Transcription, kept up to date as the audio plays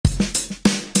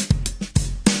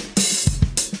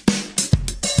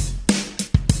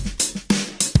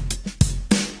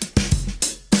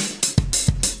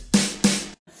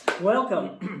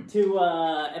Welcome to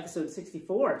episode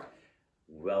 64.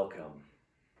 Welcome.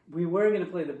 We were going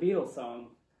to play the Beatles song.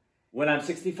 When I'm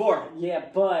 64. Yeah,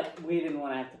 but we didn't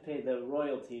want to have to pay the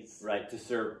royalties. Right, to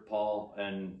Sir Paul,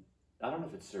 and I don't know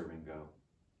if it's Sir Ringo.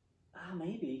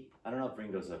 Maybe. I don't know if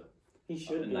Ringo's He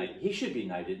should be. knight. He should be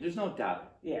knighted, there's no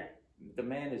doubt. Yeah. The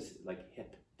man is, like,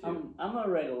 hip, too. I'm going to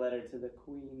write a letter to the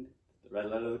Queen. Write a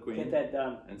letter to the Queen. Get that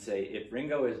done. And say, if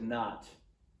Ringo is not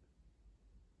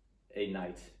a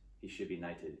knight, he should be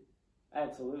knighted.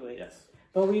 Absolutely. Yes.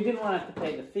 But we didn't want to have to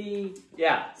pay the fee.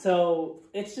 Yeah. So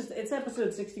it's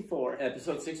episode 64.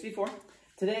 Episode 64.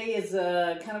 Today is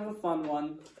kind of a fun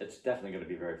one. It's definitely going to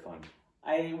be very fun.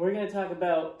 We're going to talk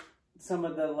about some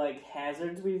of the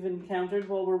hazards we've encountered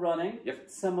while we're running. Yep.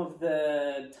 Some of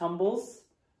the tumbles,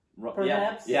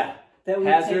 perhaps. Yeah. That we've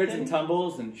Hazards taken. and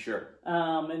tumbles, and sure.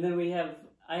 And then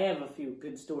I have a few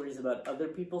good stories about other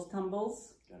people's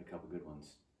tumbles. Got a couple good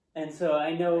ones. And so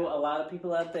I know a lot of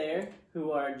people out there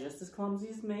who are just as clumsy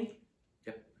as me.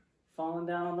 Yep. Falling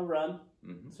down on the run.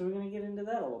 Mm-hmm. So we're going to get into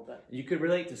that a little bit. You could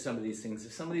relate to some of these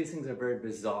things. Some of these things are very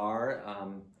bizarre,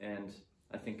 and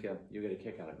I think you'll get a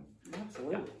kick out of them.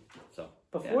 Absolutely. Yeah. So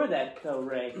Before that, though,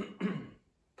 Ray,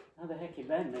 how the heck you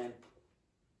been, man?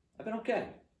 I've been okay.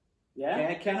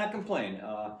 Yeah? Cannot complain.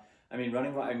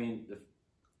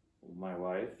 My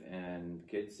wife and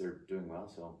kids are doing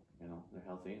well, so they're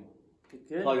healthy.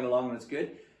 Good. Plugging along when it's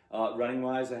good. Running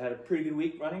wise, I had a pretty good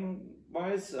week running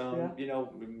wise. We've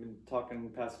been talking the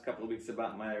past couple of weeks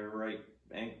about my right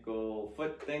ankle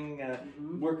foot thing.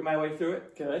 Working my way through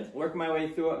it. Good. Working my way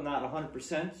through it. I'm not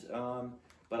 100%,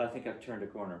 but I think I've turned a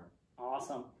corner.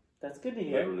 Awesome. That's good to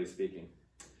hear. Literally speaking.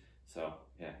 So,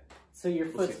 yeah. So your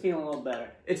foot's feeling a little better.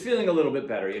 It's feeling a little bit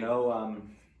better,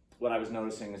 What I was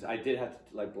noticing is I did have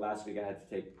to, last week I had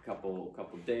to take a couple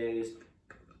days,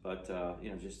 but,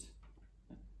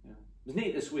 it was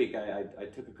neat this week. I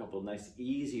took a couple of nice,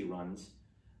 easy runs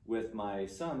with my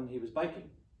son. He was biking.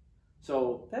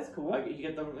 So that's cool.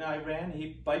 I ran,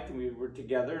 he biked, and we were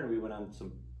together, and we went on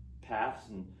some paths,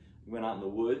 and went out in the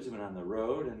woods, went on the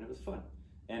road, and it was fun.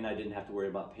 And I didn't have to worry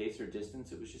about pace or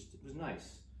distance. It was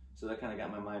nice. So that kind of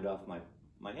got my mind off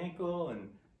my ankle, and,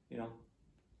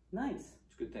 Nice.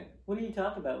 it's a good thing. What do you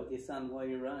talk about with your son while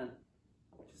you're running?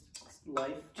 Just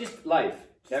life? Just life.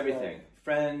 Just Everything. life.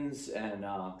 Friends, and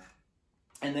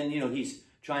then, he's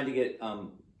trying to get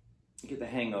the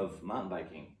hang of mountain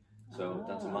biking. So I've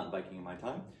done some mountain biking in my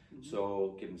time. Mm-hmm.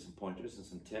 So give him some pointers and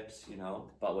some tips,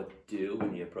 about what to do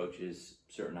when he approaches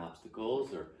certain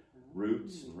obstacles or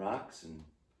roots and rocks, and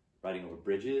riding over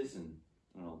bridges and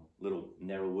little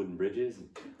narrow wooden bridges, and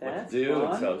what to do.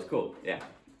 Fun. And so it's cool. Yeah.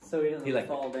 So he doesn't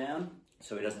fall down?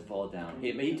 So he doesn't fall down.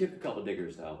 He took a couple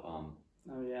diggers though.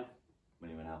 Oh yeah.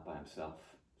 When he went out by himself.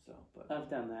 So, but I've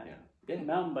done that. Yeah.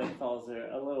 Mountain bike falls are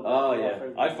a little bit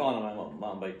rougher. I've fallen on my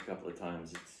mountain bike a couple of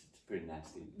times. It's pretty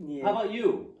nasty. Yeah. How about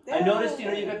you? Yeah. I noticed, you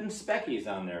got some speckies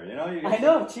on there, I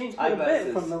know, I've changed quite a bit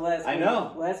eyeglasses. from the last week. I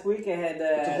know. Last week I had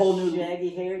It's a whole new shaggy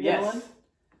hair Yes. going.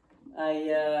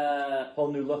 I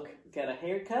Whole new look. got a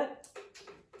haircut.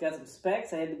 Got some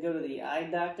specs. I had to go to the eye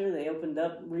doctor. They opened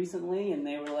up recently, and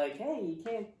they were like, "Hey,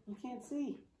 you can't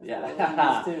see." Yeah.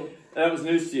 That was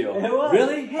news to you. It was.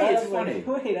 Really? Hey, I it's was like,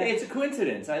 funny. wait, Hey, it's a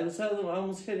coincidence. I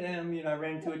almost hit him. I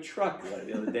ran into a truck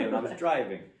the other day when I was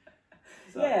driving.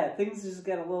 So, yeah, things just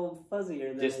got a little fuzzier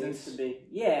than Distance? they used to be.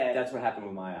 Yeah. That's what happened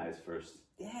with my eyes first.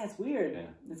 Yeah, it's weird. Yeah.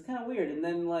 It's kind of weird. And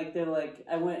then they're like,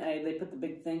 they put the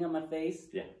big thing on my face.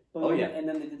 Yeah. Boom, Oh, yeah. And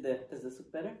then they did does this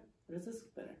look better? Or does this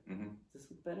look better? Mm-hmm. Does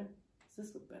this look better? Does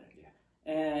this look better?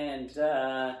 Yeah. And,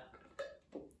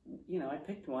 I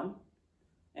picked one.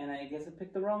 And I guess I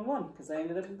picked the wrong one because I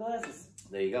ended up with glasses.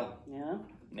 There you go. Yeah.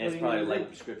 It's probably a light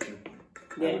prescription.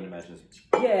 Yeah. I wouldn't imagine.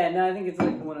 Yeah, no, I think it's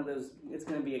like one of those, it's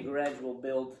going to be a gradual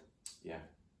build. Yeah.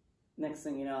 Next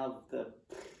thing you know, I'll have the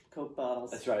Coke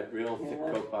bottles. That's right, real thick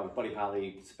Yeah. Coke bottle, Buddy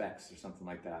Holly specs or something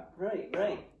like that. Right.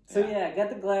 So I got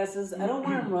the glasses. I don't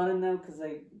wear them running though because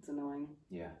it's annoying.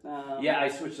 Yeah. Yeah, I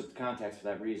switched up the contacts for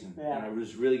that reason. Yeah. When I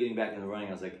was really getting back into running,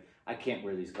 I was like, I can't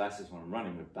wear these glasses when I'm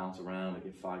running. They bounce around, they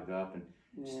get fogged up, and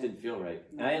it just didn't feel right.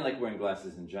 And I didn't like wearing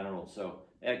glasses in general, so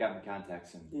I got my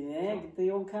contacts. Get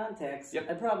the old contacts. Yep.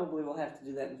 I probably will have to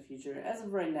do that in the future. As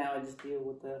of right now, I just deal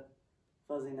with the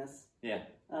fuzziness. Yeah.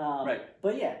 Right.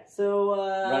 But yeah, so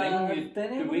Running, I've been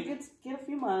good able week? to get a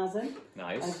few miles in.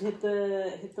 Nice. I've hit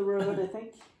the road. I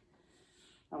think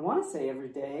I want to say every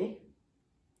day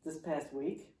this past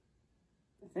week.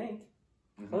 I think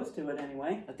close to it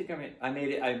anyway. I think I made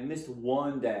it. I missed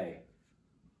one day,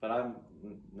 but I'm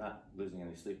not losing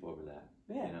any sleep over that.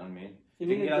 Yeah. You know what I mean? You If you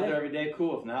need can get a out day. there every day,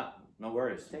 cool. If not, no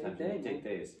worries. Take a Sometimes day, you take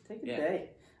man. days. Take a Yeah. day.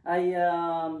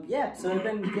 So I've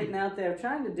been getting out there,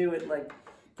 trying to do it like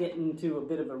get into a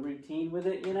bit of a routine with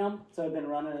it, you know. So I've been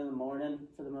running in the morning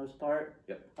for the most part.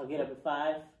 Yep. I'll get up at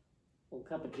 5, a little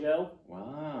cup of Joe.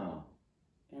 Wow.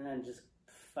 And then just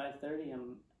 5:30,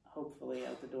 I'm hopefully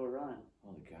out the door running.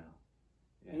 Holy cow.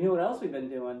 Yeah. You know what else we've been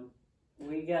doing?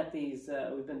 We got these.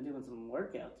 We've been doing some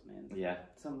workouts, man. Yeah.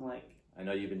 Some like. I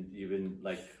know you've been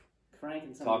like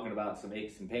cranking some. Talking about some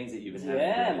aches and pains that you've been having.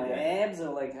 Yeah, my abs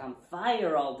are like on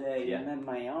fire all day, Yeah. and then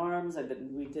my arms.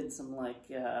 We did some like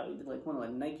we did like one of the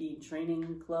Nike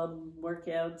Training Club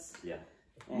workouts. Yeah.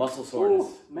 And, Muscle soreness.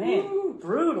 Man,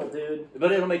 brutal, dude.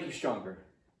 But it'll make you stronger.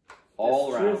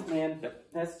 All That's around. Truth, man. Yep.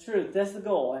 That's truth. That's the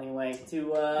goal, anyway.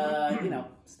 To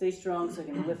stay strong so I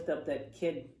can lift up that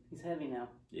kid. He's heavy now.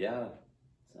 Yeah.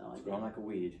 So It's growing like a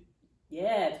weed.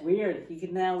 yeah, it's weird. He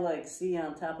can now like see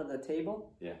on top of the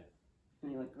table. Yeah.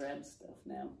 And he like grabs stuff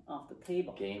now off the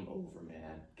table. Game over,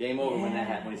 man. Game over when that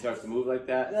happens. When he starts to move like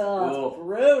that. Oh, it's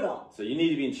brutal. So you need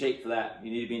to be in shape for that. You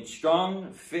need to be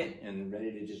strong, fit, and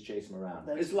ready to just chase him around.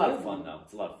 That's It's a lot of true. fun, though.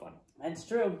 It's a lot of fun. That's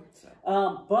true.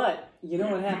 So. But you know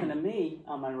what happened to me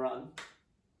on my run?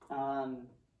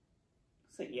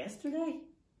 Was it yesterday?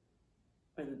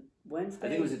 Or the Wednesday? I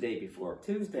think it was the day before.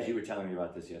 Tuesday. Because you were telling me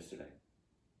about this yesterday.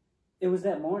 It was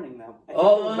that morning, though. It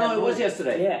was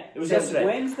yesterday. Yeah. It was So yesterday.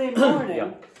 Wednesday morning,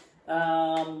 Yeah.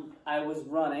 I was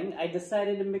running. I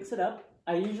decided to mix it up.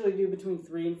 I usually do between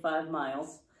 3 and 5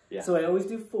 miles. Yeah. So I always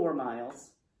do 4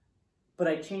 miles. But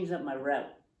I changed up my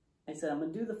route. I said, I'm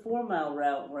going to do the 4-mile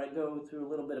route where I go through a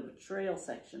little bit of a trail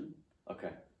section. Okay.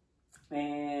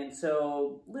 And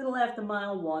so, little after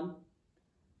mile 1,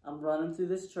 I'm running through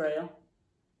this trail.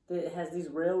 It has these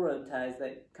railroad ties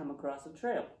that come across the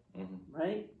trail, Mm-hmm.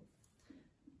 right?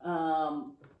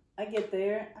 I get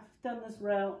there. I've done this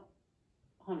route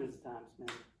hundreds of times, man.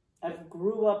 I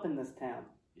grew up in this town.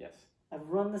 Yes. I've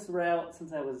run this route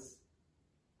since I was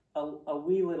a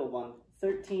wee little one,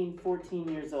 13, 14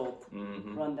 years old.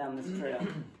 Mm-hmm. Run down this trail.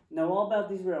 Know all about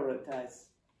these railroad ties.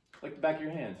 Like the back of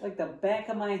your hand. Like the back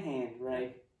of my hand,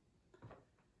 right?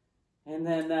 And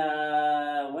then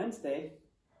Wednesday,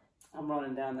 I'm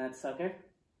running down that sucker.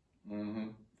 Mm-hmm.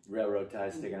 Railroad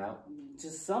ties sticking out.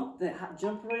 Just something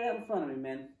jumped right out in front of me,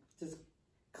 man. Just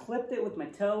clipped it with my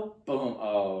toe Boom.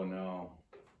 Oh, no.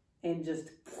 and just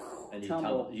And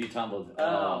tumbled. you tumbled.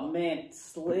 Oh man, it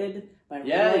slid. My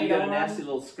Yeah, right you got a arm, nasty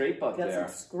little scrape up got there.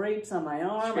 some scrapes on my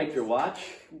arm. Scraped your watch?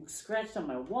 Scratched on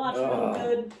my watch Oh. real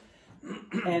good.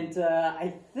 And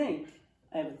I think,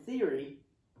 I have a theory,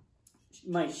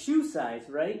 my shoe size,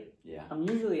 right? Yeah. I'm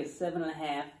usually a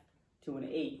 7.5 to an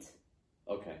 8.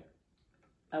 Okay.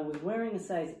 I was wearing a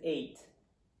size 8.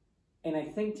 And I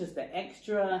think just the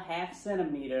extra ½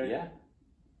 centimeter, Yeah.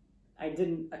 I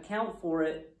didn't account for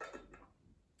it.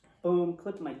 Boom,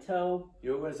 clipped my toe.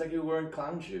 It's like you were wearing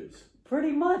clown shoes.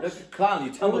 Pretty much. Like a clown.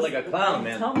 You tumbled like a clown, I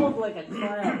man. tumbled like a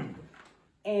clown.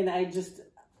 And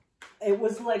it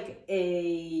was like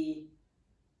a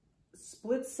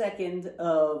split second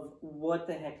of what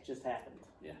the heck just happened.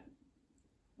 Yeah.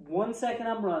 1 second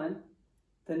I'm running.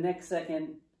 The next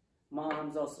second,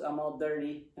 I'm all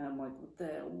dirty. And I'm like,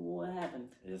 what happened?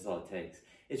 That's all it takes.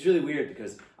 It's really weird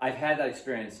because I've had that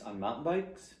experience on mountain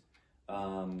bikes,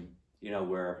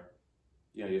 where,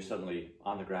 you're suddenly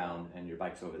on the ground and your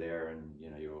bike's over there and,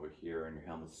 you're over here and your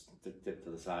helmet's dipped to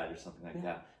the side or something like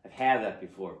that. I've had that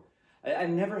before. I've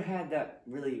never had that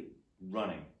really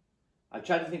running. I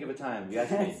tried to think of a time. You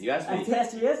asked me. I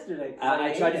asked you yesterday.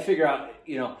 I tried to figure out,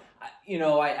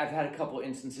 I've had a couple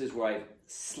instances where I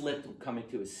slipped coming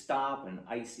to a stop and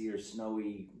icy or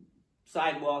snowy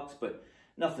sidewalks, but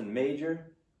nothing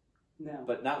major. No.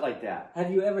 But not like that.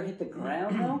 Have you ever hit the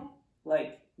ground, though?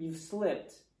 Like, you've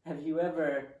slipped. Have you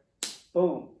ever,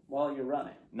 boom, while you're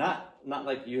running? Not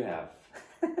like you have.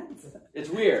 It's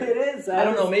weird. It is. I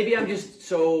don't know. Maybe I'm just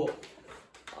so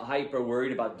hyper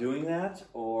worried about doing that,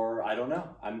 or I don't know.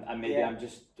 I'm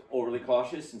just overly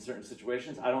cautious in certain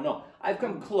situations. I don't know. I've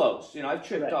come close. I've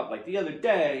tripped up. Like the other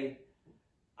day,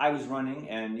 I was running,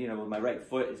 and my right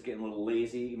foot is getting a little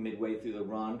lazy midway through the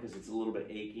run because it's a little bit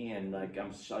achy, and like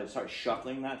I start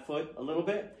shuffling that foot a little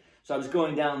bit. So I was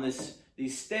going down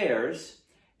these stairs,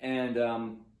 and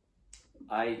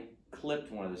I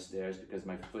clipped one of the stairs because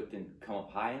my foot didn't come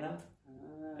up high enough.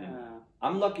 And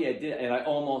I'm lucky I did, and I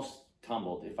almost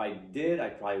tumbled. If I did, I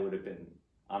probably would have been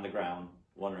on the ground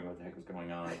wondering what the heck was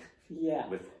going on. Yeah.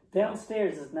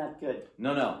 Downstairs is not good.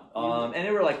 No. And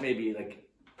there were maybe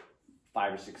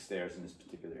 5 or 6 stairs in this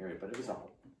particular area, but it was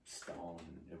all stone.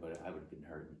 I would have been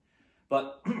hurting.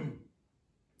 But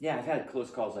yeah, I've had close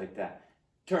calls like that.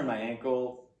 Turned my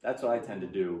ankle That's what I tend to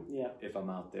do Yeah. if I'm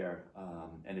out there,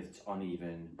 and if it's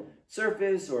uneven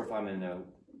surface, or if I'm in on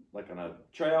a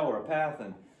trail or a path,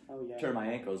 and Oh yeah. turn my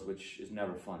ankles, which is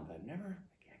never fun. But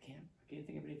I can't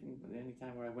think of any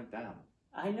time where I went down.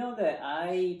 I know that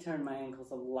I turn my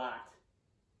ankles a lot.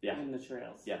 Yeah. In the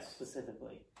trails. Yes.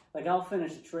 Specifically, like I'll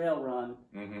finish a trail run,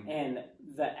 and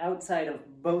the outside of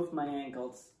both my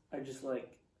ankles are just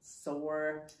like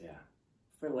sore. Yeah.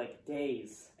 For like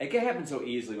days. It can happen so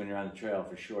easily when you're on the trail,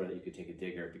 for sure, that you could take a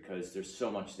digger because there's so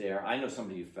much there. I know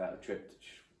somebody who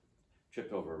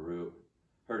tripped over a root,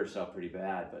 hurt herself pretty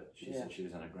bad, but she said she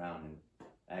was on the ground in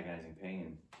agonizing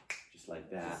pain, just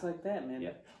like that. Just like that, man.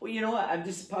 Yeah. Well, you know what? I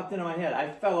just popped into my head.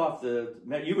 I fell off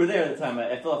you were there at the time.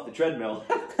 I fell off the treadmill.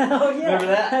 Oh yeah. Remember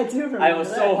that? I do remember. I was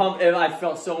so I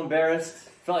felt so embarrassed.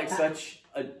 Felt like such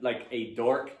a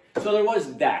dork. So there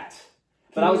was that.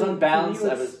 But I was unbalanced.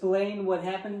 Can you explain what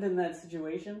happened in that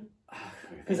situation?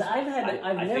 Because I've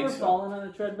never fallen on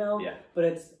a treadmill, but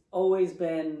it's always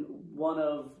been one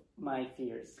of my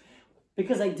fears.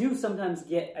 Because I do sometimes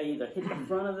I either hit the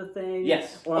front of the thing,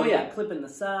 or I'm clipping the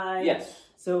side. Yes.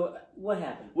 So what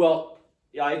happened? Well,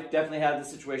 I definitely had the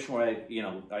situation where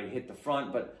I hit the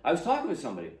front, but I was talking with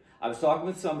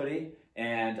somebody.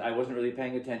 And I wasn't really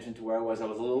paying attention to where I was. I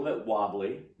was a little bit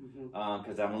wobbly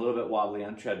because I'm a little bit wobbly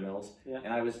on treadmills. Yeah.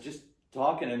 And I was just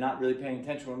talking and not really paying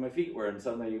attention where my feet were. And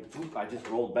suddenly, poof, I just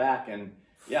rolled back. And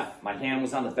my hand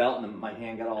was on the belt and my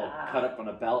hand got all cut up on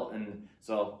the belt. And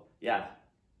so, I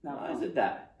did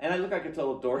that. And I look like a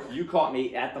total dork. You caught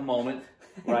me at the moment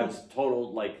where I was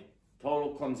total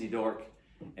clumsy dork.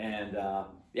 And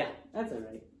That's all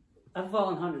right. I've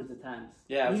fallen hundreds of times.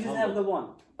 Yeah, you just have the one.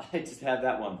 I just had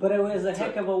that one. But it was a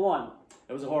heck of a one.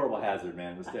 It was a horrible hazard,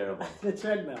 man. It was terrible. The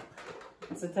treadmill.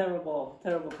 It's a terrible,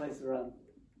 terrible place to run.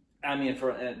 I mean,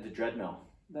 for the treadmill.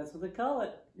 That's what they call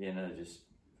it. Just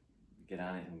get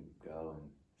on it and go and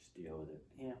just deal with it.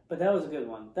 Yeah, but that was a good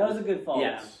one. That was a good fall.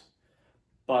 Yes.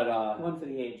 But one for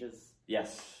the ages.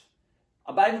 Yes.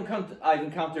 But I've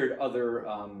encountered other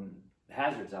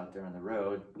hazards out there on the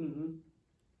road. Mm-hmm.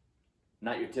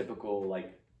 Not your typical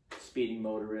speeding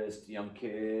motorist, young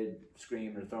kid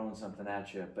screaming or throwing something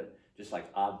at you, but just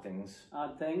odd things.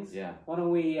 Odd things? Yeah. Why don't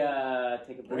we take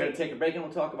a break? We're going to take a break and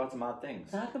we'll talk about some odd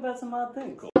things. Talk about some odd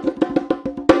things. Cool.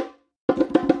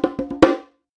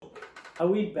 Are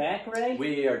we back, Ray?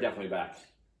 We are definitely back.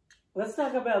 Let's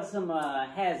talk about some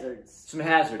hazards. Some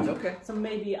hazards, okay. Some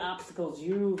maybe obstacles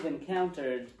you've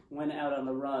encountered when out on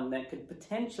the run that could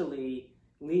potentially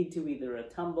lead to either a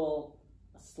tumble,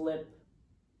 a slip,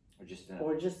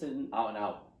 or just an out and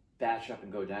out bash up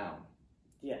and go down.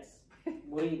 Yes.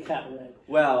 What do you got, Red?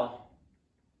 Well,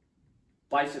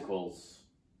 bicycles.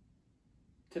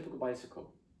 Typical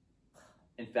bicycle.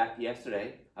 In fact,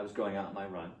 yesterday I was going out on my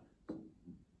run,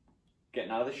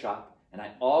 getting out of the shop, and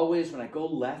I always, when I go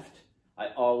left, I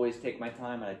always take my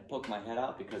time and I poke my head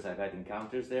out because I've had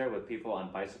encounters there with people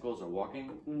on bicycles or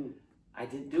walking. I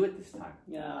didn't do it this time.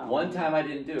 Yeah. One time I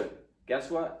didn't do it.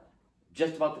 Guess what?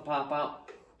 Just about to pop out.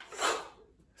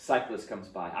 Cyclist comes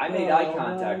by. I made eye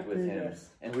contact with him,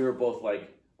 and we were both like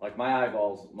my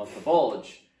eyeballs must have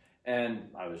bulged, and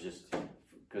I was just,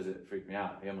 because it freaked me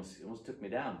out. He almost took me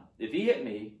down. If he hit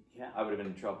me, I would have been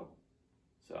in trouble.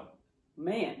 So.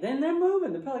 Man, then they're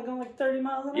moving. They're probably going 30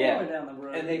 miles an hour down the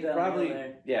road. And they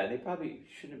probably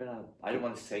shouldn't have been on. I didn't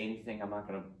want to say anything. I'm not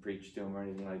going to preach to him or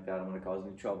anything like that. I don't want to cause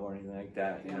any trouble or anything like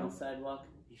that. On the sidewalk.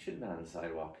 He should have been on the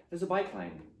sidewalk. There's a bike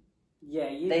lane. Yeah,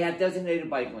 they have designated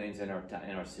bike lanes in our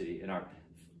city, in our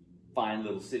fine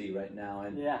little city right now,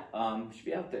 and should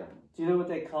be out there. Do you know what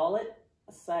they call it?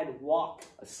 A sidewalk.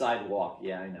 A sidewalk.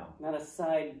 Yeah, I know. Not a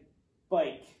side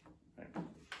bike. Right.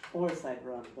 Or a side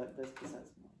run, but that's besides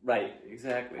the point. Right.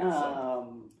 Exactly.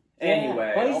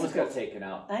 Anyway, I almost got taken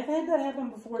out. I've had that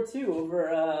happen before too, over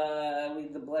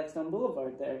the Blackstone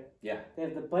Boulevard there. Yeah. They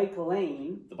have the bike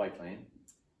lane. The bike lane.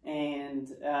 And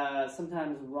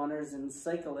sometimes runners and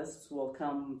cyclists will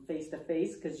come face to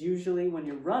face because usually when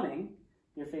you're running,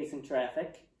 you're facing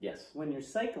traffic. Yes. When you're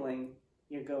cycling,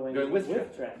 you're going with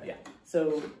traffic. Yeah.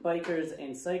 So bikers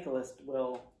and cyclists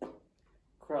will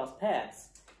cross paths.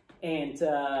 And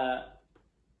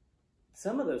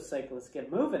some of those cyclists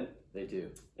get moving. They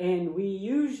do. And we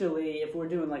usually, if we're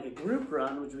doing a group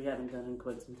run, which we haven't done in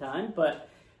quite some time, but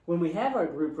when we have our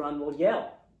group run, we'll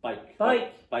yell. Bike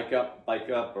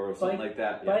up, or something like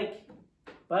that. Yeah.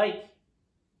 Bike,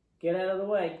 get out of the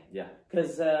way. Yeah.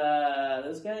 Because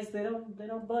those guys, they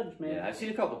don't budge, man. Yeah, I've seen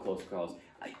a couple of close calls.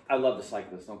 I love the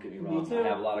cyclists. Don't get me wrong. Me too. I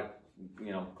have a lot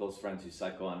of close friends who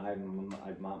cycle, and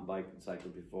I've mountain biked and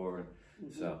cycled before,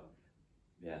 and so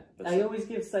Yeah. I always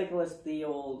give cyclists the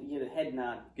old head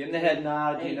nod. Give them the head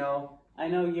nod, hey, I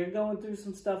know you're going through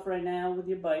some stuff right now with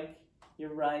your bike.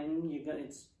 You're riding.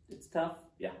 It's tough.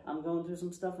 Yeah. I'm going through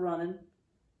some stuff running.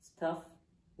 It's tough.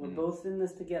 We're both in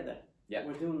this together. Yeah.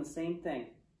 We're doing the same thing.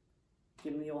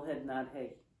 Give them the old head nod.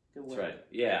 Hey, good work. That's right.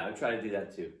 Yeah, I try to do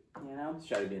that too. Just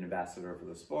try to be an ambassador for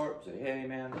the sport. Say, hey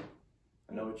man,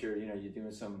 I know what you're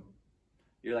doing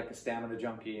you're like a stamina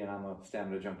junkie and I'm a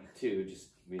stamina junkie too. Just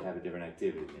we have a different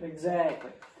activity. Exactly.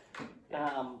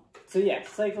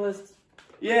 Cyclists.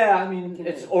 Yeah, I mean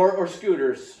it's or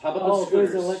scooters. How about those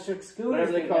scooters? Those electric scooters.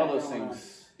 Whatever they call those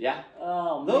things. Yeah.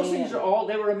 Oh, those things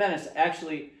they were a menace.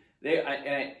 Actually,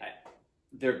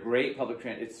 they're great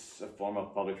it's a form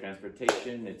of public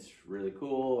transportation. It's really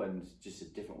cool and it's just a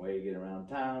different way to get around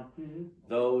town. Mm-hmm.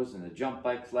 Those and the jump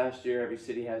bikes last year, every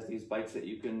city has these bikes that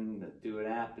you can do an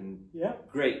app and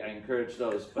great. I encourage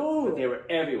those, but they were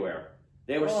everywhere.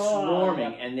 They were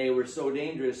swarming and they were so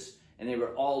dangerous and they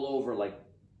were all over like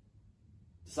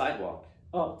the sidewalk.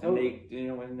 Oh, totally.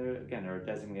 And there are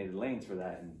designated lanes for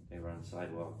that, and they were on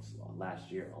sidewalks last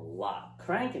year a lot.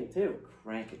 Cranking.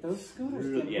 Those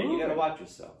scooters. You got to watch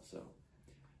yourself.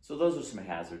 So those are some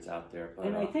hazards out there. But,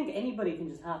 and I think anybody can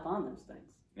just hop on those things.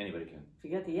 Anybody can. If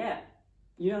you get the app,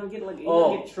 you don't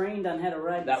get trained on how to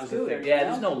ride the scooter. The thing. Yeah,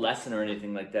 there's no lesson or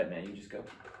anything like that, man. You just go.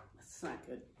 That's not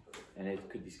good. And it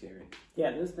could be scary.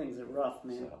 Yeah, those things are rough,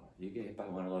 man. So you get hit by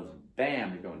one of those, and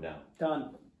bam, you're going down.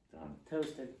 Done.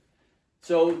 Toasted.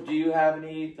 So, do you have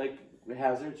any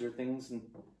hazards or things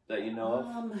that you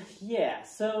know of? Yeah.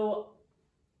 So,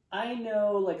 I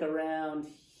know around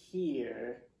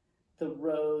here, the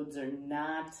roads are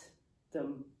not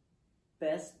the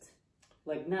best,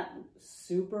 not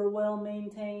super well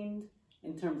maintained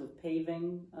in terms of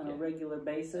paving on a regular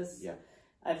basis. Yeah.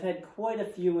 I've had quite a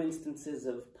few instances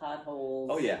of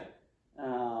potholes. Oh yeah.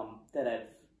 That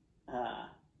I've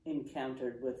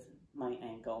encountered with my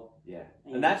ankle. Yeah,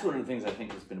 and that's one of the things I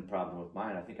think has been a problem with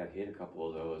mine. I think I've hit a couple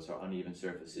of those or uneven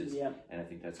surfaces, and I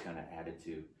think that's kind of added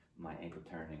to my ankle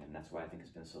turning, and that's why I think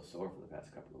it's been so sore for the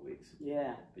past couple of weeks.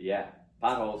 Yeah. But yeah,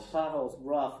 potholes. Potholes,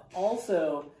 rough.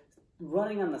 Also,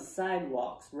 running on the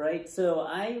sidewalks, right? So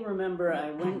I remember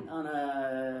I went on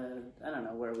I don't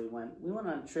know where we went. We went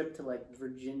on a trip to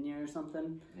Virginia or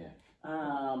something. Yeah.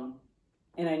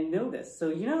 And I noticed,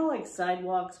 so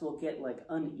sidewalks will get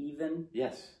uneven?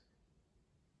 Yes.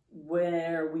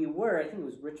 Where we were, I think it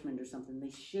was Richmond or something, they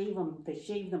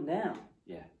shaved them down.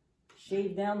 Yeah.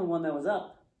 Shaved down the one that was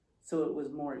up so it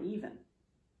was more even.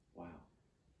 Wow.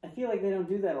 I feel like they don't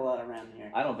do that a lot around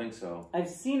here. I don't think so. I've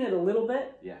seen it a little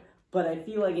bit. Yeah. But I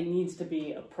feel like it needs to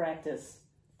be a practice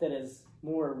that is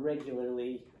more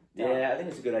regularly done. Yeah, I think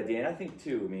it's a good idea. And I think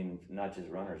too, not just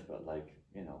runners, but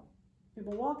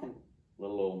people walking.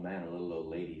 Little old men or little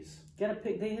old ladies. They have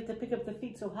to pick up their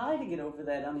feet so high to get over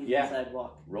that uneven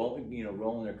sidewalk.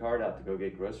 Rolling their cart out to go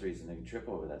get groceries and they can trip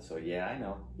over that. So yeah, I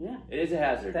know. Yeah. It is a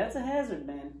hazard. That's a hazard,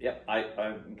 man. Yep,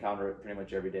 I encounter it pretty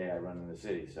much every day I run in the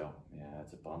city. So yeah,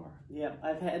 that's a bummer. Yeah,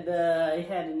 I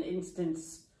had an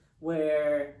instance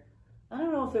where I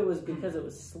don't know if it was because it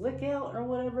was slick out or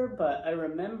whatever, but I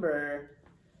remember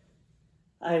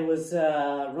I was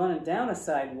running down a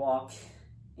sidewalk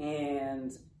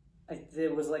and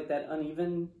there was that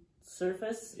uneven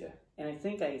surface. Yeah. And I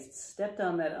think I stepped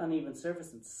on that uneven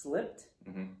surface and slipped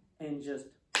and just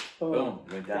boom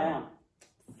went down.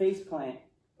 Face plant.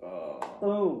 Oh.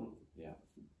 Boom. Yeah.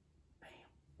 Bam.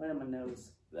 Right on my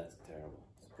nose. That's terrible.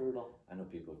 It's brutal. I know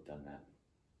people who've done that.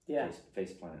 Yeah.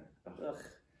 Face plant. Ugh.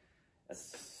 That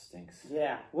stinks.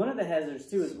 Yeah. One of the hazards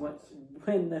too is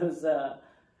when those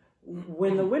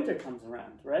when the winter comes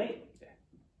around, right?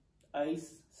 Yeah.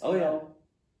 Ice, snow. Oh yeah.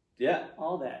 Yeah.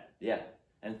 All that. Yeah.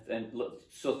 And look,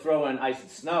 so throw in ice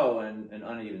and snow and an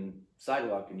uneven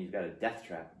sidewalk and you've got a death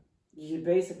trap. You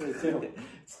basically do.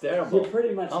 It's terrible. You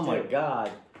pretty much Oh my God.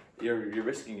 You're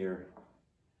risking your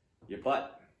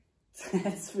butt.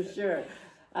 That's for sure.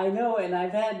 I know, and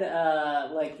I've had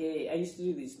I used to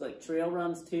do these trail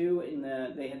runs too.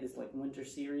 They had this winter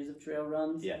series of trail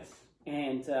runs. Yes.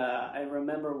 And I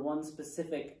remember one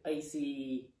specific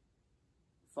icy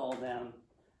fall down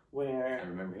where I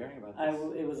remember hearing about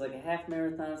this. It was a half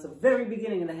marathon. It's the very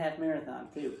beginning of the half marathon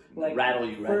too. Rattle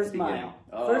you right first at the beginning. mile.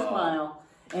 Oh. First mile,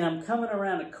 and I'm coming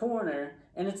around a corner,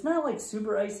 and it's not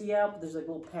super icy out, but there's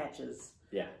little patches.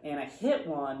 Yeah. And I hit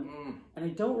one, and I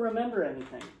don't remember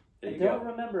anything. I don't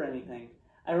remember anything.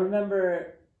 I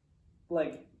remember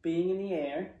being in the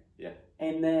air. Yeah.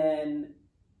 And then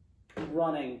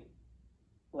running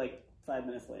 5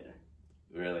 minutes later.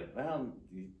 Really? Well,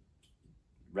 you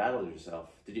rattled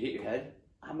yourself. Did you hit your head?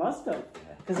 I must have,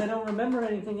 because I don't remember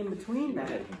anything in between that.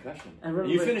 You had a concussion.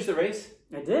 You finished the race?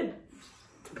 I did,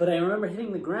 but I remember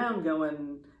hitting the ground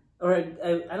going, or I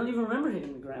don't even remember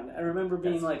hitting the ground. I remember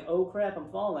being like, oh crap, I'm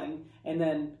falling, and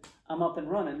then I'm up and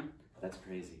running. That's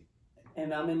crazy.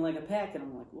 And I'm in like a pack, and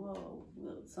I'm like, whoa,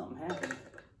 something happened.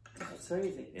 That's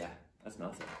crazy. Yeah, that's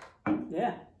nuts.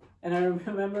 Yeah. And I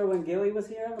remember when Gilly was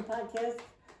here on the podcast,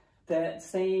 that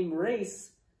same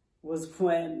race was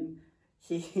when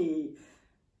he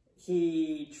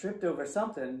tripped over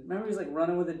something. Remember he was like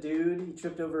running with a dude, he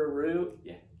tripped over a root?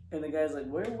 Yeah. And the guy's like,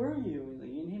 where were you? He's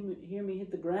like, you didn't hear me hit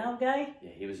the ground, guy? Yeah,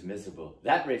 he was miserable.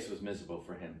 That race was miserable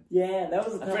for him. Yeah, that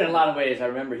was a tough one. In a lot of ways, I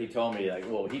remember he told me, like,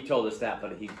 well, he told us that,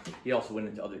 but he also went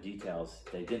into other details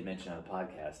that he didn't mention on the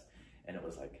podcast. And it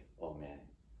was like, oh man,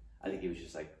 I think he was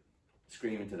just like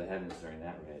screaming to the heavens during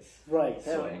that race. Right.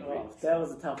 So angry. That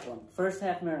was a tough one. First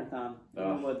half marathon in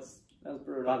the woods. That was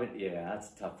brutal. Probably, yeah,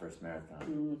 that's a tough first marathon.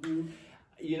 Mm-hmm.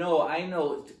 You know, I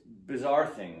know bizarre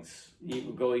things,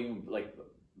 going like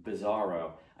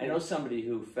bizarro. I know somebody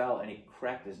who fell and he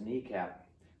cracked his kneecap.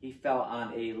 He fell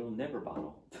on a little nipper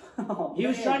bottle. Oh, he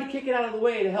was trying to kick it out of the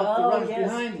way to help the runners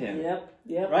behind him.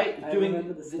 Yep. Right? Doing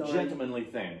the gentlemanly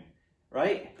thing.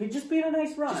 Right? Just being a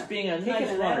nice runner. Just being a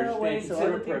nice runner. Away so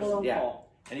other people don't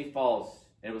fall. And he falls.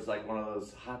 It was like one of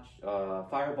those hot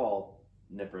fireball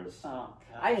nippers. Oh,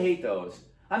 gosh. I hate those.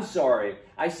 I'm sorry.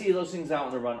 I see those things out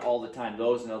on the run all the time.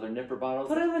 Those and other nipper bottles.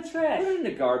 Put it in the trash. Put it in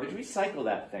the garbage. Recycle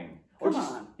that thing. Come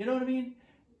on. You know what I mean?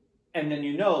 And then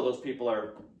you know those people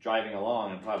are driving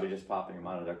along and probably just popping them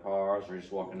out of their cars or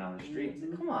just walking down the street.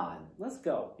 Mm-hmm. Come on. Let's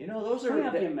go. You know, those Clean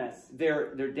up your mess.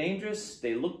 They're dangerous.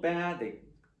 They look bad. They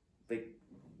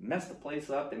mess the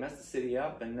place up. They mess the city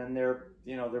up. And then they're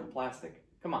plastic.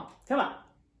 Come on.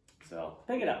 So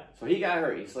pick it up. So he got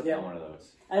hurt. He slipped on one of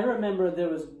those. I remember there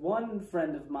was one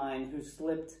friend of mine who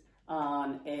slipped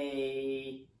on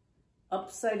a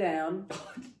upside down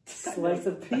slice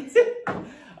of pizza.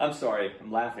 I'm sorry,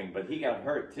 I'm laughing, but he got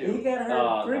hurt too. He got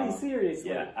hurt pretty seriously.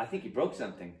 Yeah, I think he broke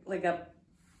something.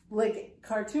 Like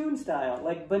cartoon style,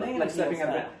 like banana peel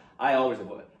style. I always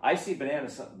avoid. I see banana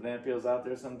peels out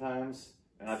there sometimes,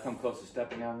 and I've come close to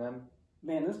stepping on them.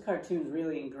 Man, those cartoons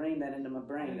really ingrained that into my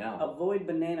brain. I know. Avoid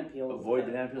banana peels. Avoid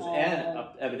banana peels and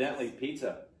evidently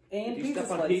pizza. And if you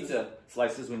step on pizza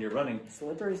slices when you're running,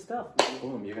 slippery stuff. Man.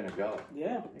 Boom, you're gonna go.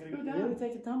 Yeah, you're gonna go down. Really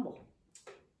take a tumble.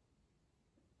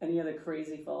 Any other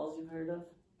crazy falls you've heard of?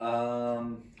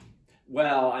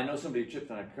 Well, I know somebody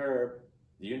tripped on a curb.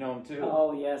 You know him too.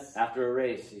 Oh yes. After a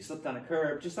race, he slipped on a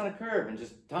curb, and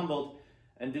just tumbled,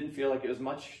 and didn't feel like it was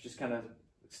much. Just kind of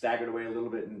staggered away a little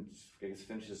bit and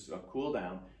finished his cool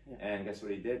down. Yeah. And guess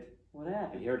what he did? What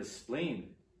happened? He hurt his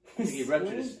spleen. I think he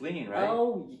ruptured his spleen, right?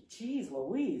 Oh, jeez,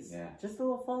 Louise. Yeah. Just a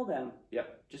little fall down.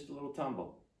 Yep, just a little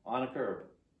tumble on a curb.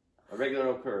 A regular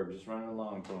old curb, just running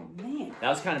along, boom. Man. That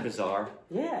was kind of bizarre.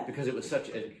 Yeah. Because it was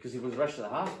because he was rushed to the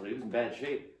hospital. He was in bad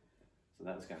shape. So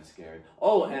that was kind of scary.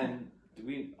 Oh, and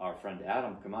our friend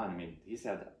Adam, come on, I mean, he's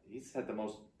had the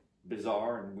most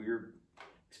bizarre and weird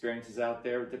experiences out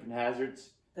there with different hazards.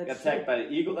 Got attacked by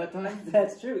an eagle that time.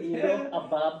 That's true. Eagle, yeah. A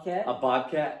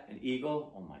bobcat, an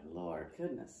eagle. Oh my Lord.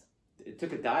 Goodness. It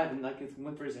took a dive and it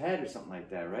went for his head or something like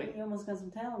that, right? He almost got some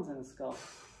talons in his skull.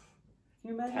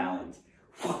 Can you imagine? Talons.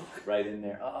 Right in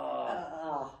there.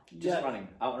 Just running.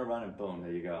 Out and running, boom,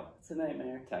 there you go. It's a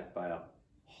nightmare. Attacked by a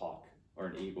hawk or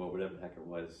an eagle or whatever the heck it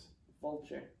was.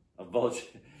 Vulture. A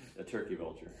vulture. A turkey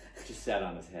vulture. Just sat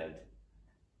on his head.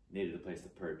 Needed a place to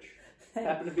perch.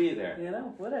 Happened to be there. You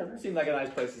know, whatever. Seemed like a nice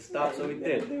place to stop, so we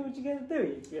did. Do what you gotta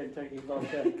do. You're a turkey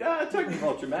vulture. Turkey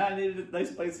vulture, man. I needed a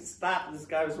nice place to stop, and this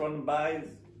guy was running by.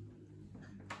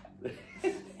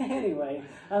 Anyway,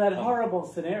 on that horrible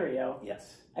scenario.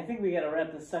 Yes. I think we got to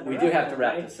wrap this up. We do have to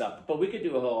wrap this up, but we could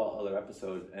do a whole other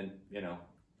episode, and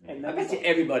I bet you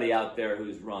everybody out there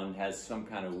who's run has some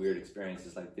kind of weird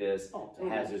experiences like this,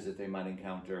 hazards that they might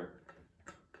encounter.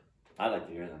 I'd like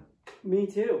to hear them. Me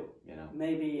too.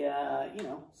 Maybe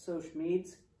social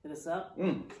medias, hit us up,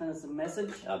 send us a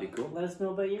message. That'd be cool. Let us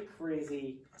know about your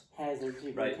crazy hazards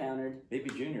you've encountered. Maybe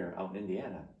Junior out in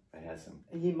Indiana has some.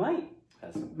 He might.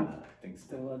 Has some things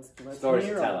to let's stories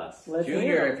to tell us.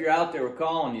 Junior, if you're out there, we're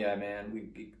calling you,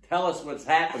 man. Tell us what's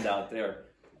happened out there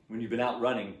when you've been out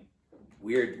running.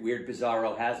 Weird,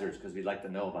 bizarro hazards, because we'd like to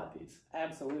know about these.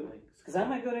 Absolutely. Because I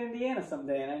might go to Indiana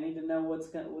someday, and I need to know what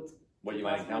you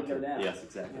might encounter. Yes,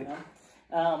 exactly.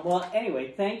 Well,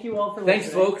 anyway, thank you all for listening.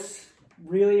 Thanks, folks.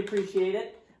 Really appreciate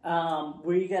it.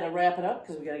 We got to wrap it up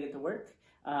because we got to get to work.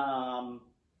 But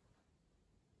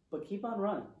keep on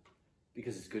running.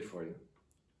 Because it's good for you.